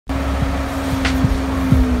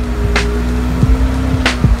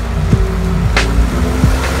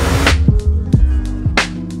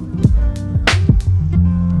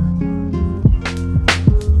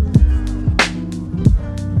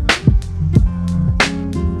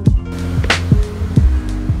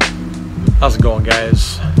How's it going,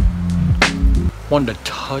 guys? Wanted to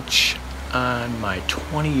touch on my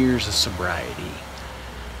 20 years of sobriety.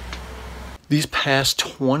 These past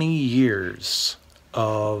 20 years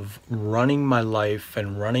of running my life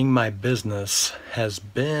and running my business has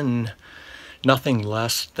been nothing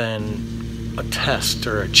less than a test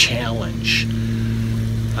or a challenge.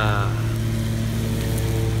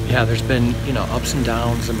 Yeah, there's been, ups and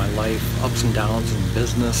downs in my life, ups and downs in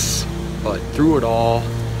business, but through it all,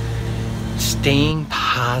 staying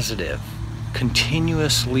positive,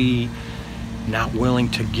 continuously not willing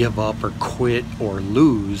to give up or quit or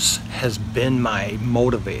lose has been my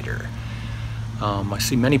motivator. I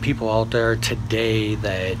see many people out there today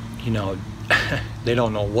that, they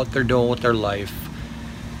don't know what they're doing with their life.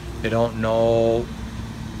 They don't know,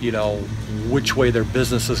 which way their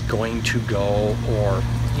business is going to go, or,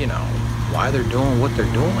 why they're doing what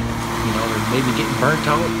they're doing. They're maybe getting burnt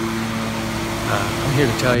out. I'm here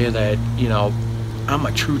to tell you that, I'm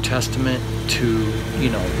a true testament to,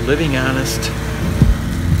 living honest,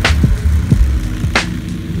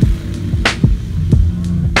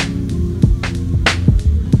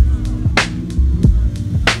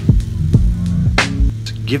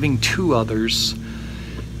 giving to others,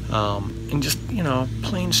 and just,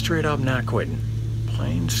 plain straight up not quitting.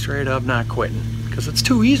 Plain straight up not quitting. Because it's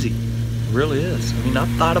too easy. It really is. I've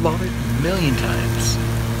thought about it a million times.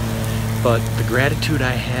 But the gratitude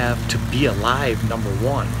I have to be alive, number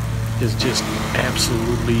one, is just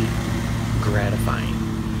absolutely gratifying.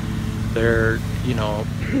 There,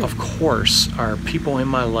 of course, are people in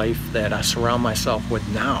my life that I surround myself with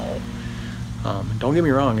now. Don't get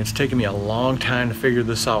me wrong, it's taken me a long time to figure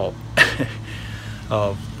this out,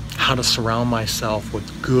 of how to surround myself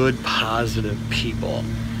with good, positive people.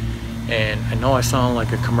 And I know I sound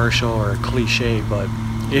like a commercial or a cliche, but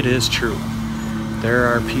it is true. There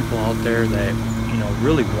are people out there that,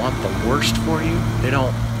 really want the worst for you. They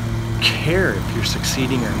don't care if you're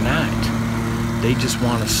succeeding or not. They just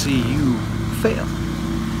want to see you fail.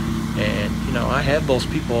 And, I have those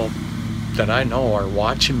people that I know are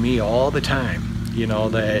watching me all the time,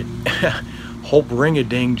 that hope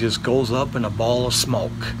ring-a-ding just goes up in a ball of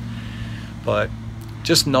smoke. But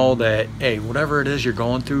just know that, hey, whatever it is you're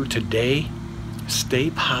going through today, stay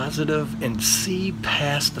positive and see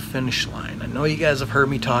past the finish line. I know you guys have heard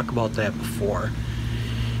me talk about that before.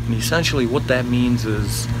 And essentially what that means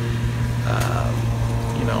is,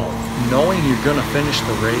 knowing you're going to finish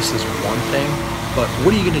the race is one thing, but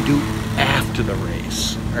what are you going to do after the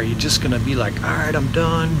race? Are you just going to be like, all right, I'm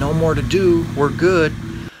done, no more to do, we're good?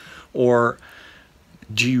 Or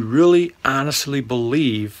do you really honestly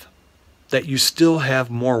believe that you still have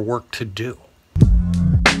more work to do?